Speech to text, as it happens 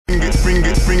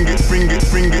finger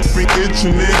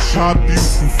itching it, chop you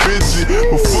from fidget.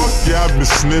 But fuck yeah, I've been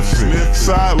sniffing.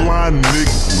 Sideline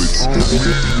Nicholas.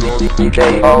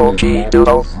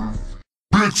 TUTO.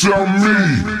 Bitch, I'm me.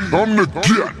 I'm the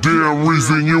goddamn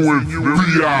reason you in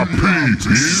VIP.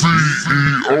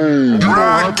 CEO. You don't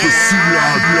have to see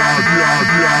I-D.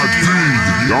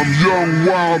 I'm young,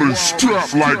 wild, and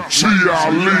strapped like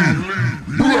Chi-Ali.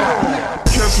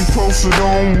 Catch me posted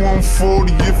on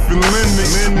 140 if you're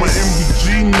Linux. My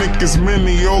MBG niggas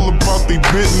many, all about they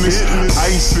business.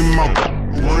 Ice in my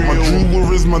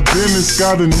jeweler is my dentist.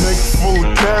 Got a neck full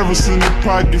of carrots and a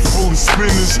pocket full of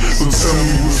spinach. So tell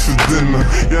me what's for dinner.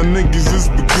 Y'all niggas is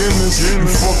beginners. You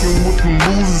fucking with them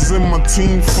losers and my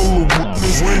team full of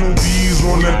winners. D's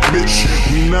on that bitch,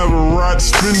 we never ride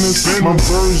spinners. My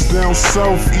birds down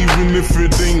south even if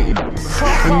it ain't.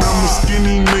 And I'm a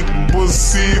skinny nigga, but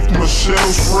see if my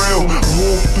shell's frail.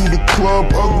 Walk through the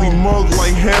club, ugly mug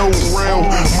like hell rail.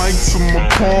 Mic to my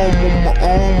palm, on my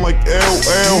arm like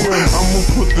LL. I'ma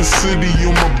put the city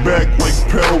on my back like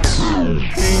Pell.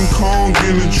 King Kong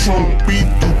in the trunk, beat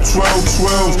through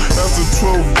 12-12s. That's a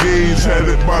 12 gauge, had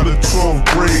it by the 12th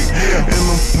grade. And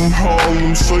I'm from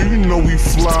Harlem, so you know we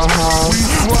fly high.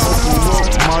 Buckle up,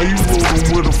 ma, you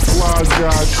rollin' with a fly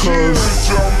guy, cuz bitch,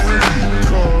 I'm me,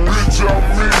 bitch, I'm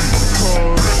me,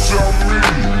 bitch, I'm me.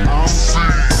 I'm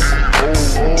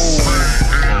CEO.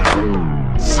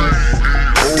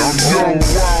 I'm young,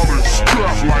 wild, and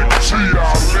strapped like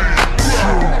Chi-Ali.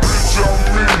 Bitch, I'm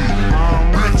me,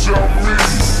 bitch, I'm me,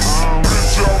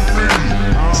 bitch, I'm me.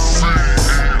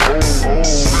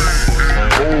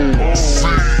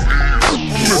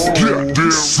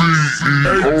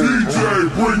 Hey DJ,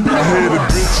 bring that. I hear the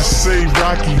bitches say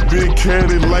Rocky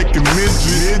big-headed like a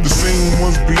midget. The same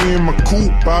ones be in my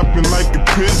coupe, popping like a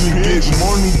pigeon. Get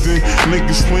money, then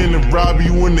niggas plan to rob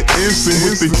you in the instant.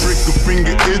 If they trick a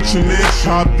finger itching it,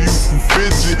 chop you from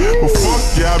fidget. But fuck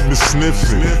yeah, I've been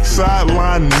sniffing.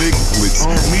 Sideline Nicholas.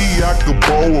 Me, I could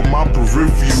ball with my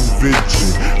peripheral vision.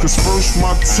 Cause first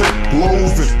my tech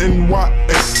blows and NY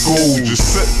echoes. Just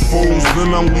set foes,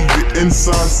 then I leave your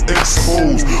insides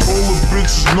exposed. All the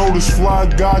bitches know this fly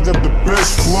guy got the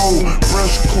best flow.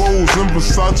 Fresh clothes and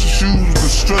Versace shoes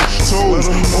with stretch toes.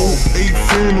 08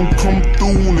 Phantom come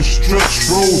through on the stretch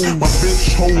road. My bitch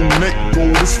whole neck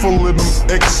gold is full of them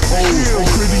XOs.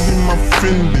 Pretty in my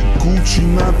Fendi, Gucci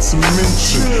not to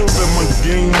mention. Set my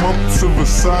game up to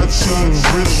Versace and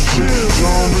rich shit.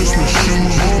 John Richmond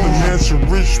shoes with the matching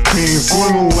rich pants.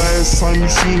 When the last time you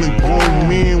seen a grown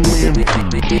man wearing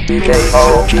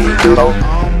TUTO.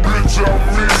 bitch, I'm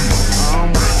me,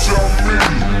 bitch, I'm me.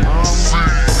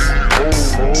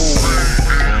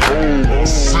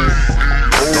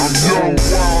 I'm young,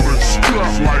 wild, and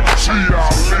strapped like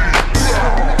Chi-Ali.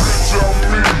 Bitch, I'm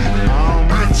me,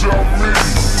 bitch, I'm me,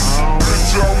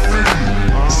 bitch, I'm me.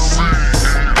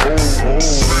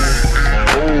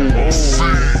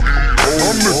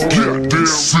 I'm the goddamn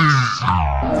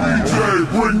DJ,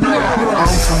 bring that.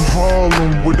 I'm from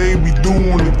Harlem, where they be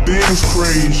doing the dance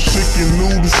craze. Chicken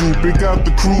noodles who big out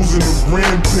the cruise in the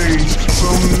rampage.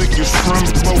 Some niggas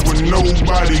front but with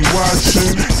nobody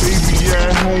watching. They be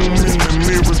at home in the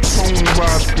mirror tone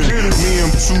rockin'. Me, I'm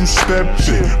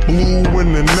two-steppin', blue in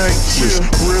the necklace.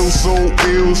 Real so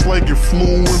ill, it's like it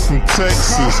flew in from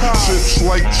Texas. Chips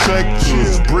like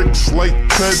checkers, bricks like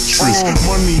Tetris.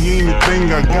 Money ain't a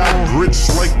thing, I got grits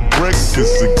like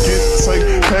breakfast. It get tight,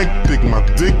 hectic, my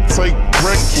dick tight,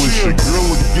 reckless. Your girl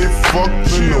will get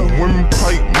fucked in the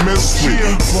windpipe mess with.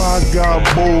 Fly guy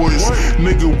boys,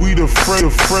 nigga, we the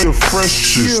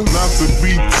freshest. Not to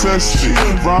be tested,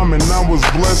 rhyming I was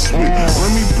blessed with.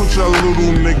 Let me put y'all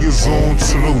little niggas on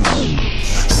to the roof.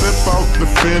 Step out the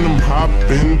Phantom, hop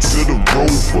into the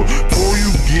Rover. Before you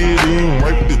get in,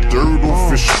 wipe the dirt off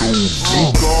your shoes.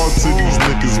 Be guard to these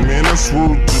niggas, man, that's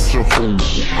word to Jehovah.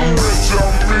 I'm rich,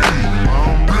 I'm me,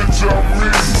 bitch, I'm me,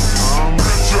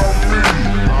 bitch, I'm me.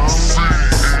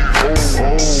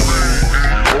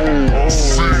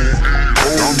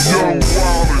 I'm young,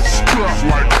 wild, and strapped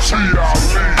like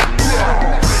Chi-Ali.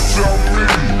 Bitch, I'm me,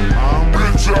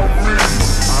 bitch, I'm me,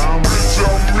 bitch,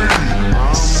 I'm me.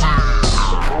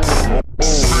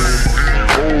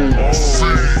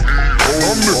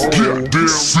 I'm the goddamn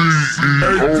CEO.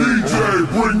 Hey DJ,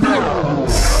 bring that.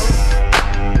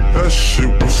 That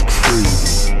shit was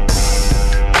crazy.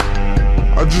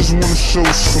 I just wanna show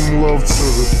some love to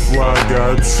the Fly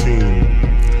Guy team,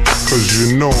 cause you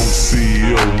know I'm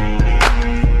CEO.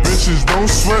 Bitches, don't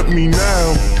sweat me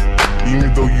now,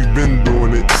 even though you been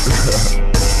doing it.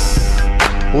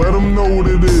 Let them know what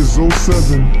it is,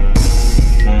 07.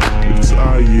 It's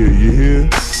our year, you hear?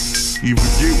 Either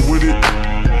get with it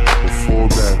or fall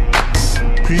back.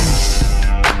 peace.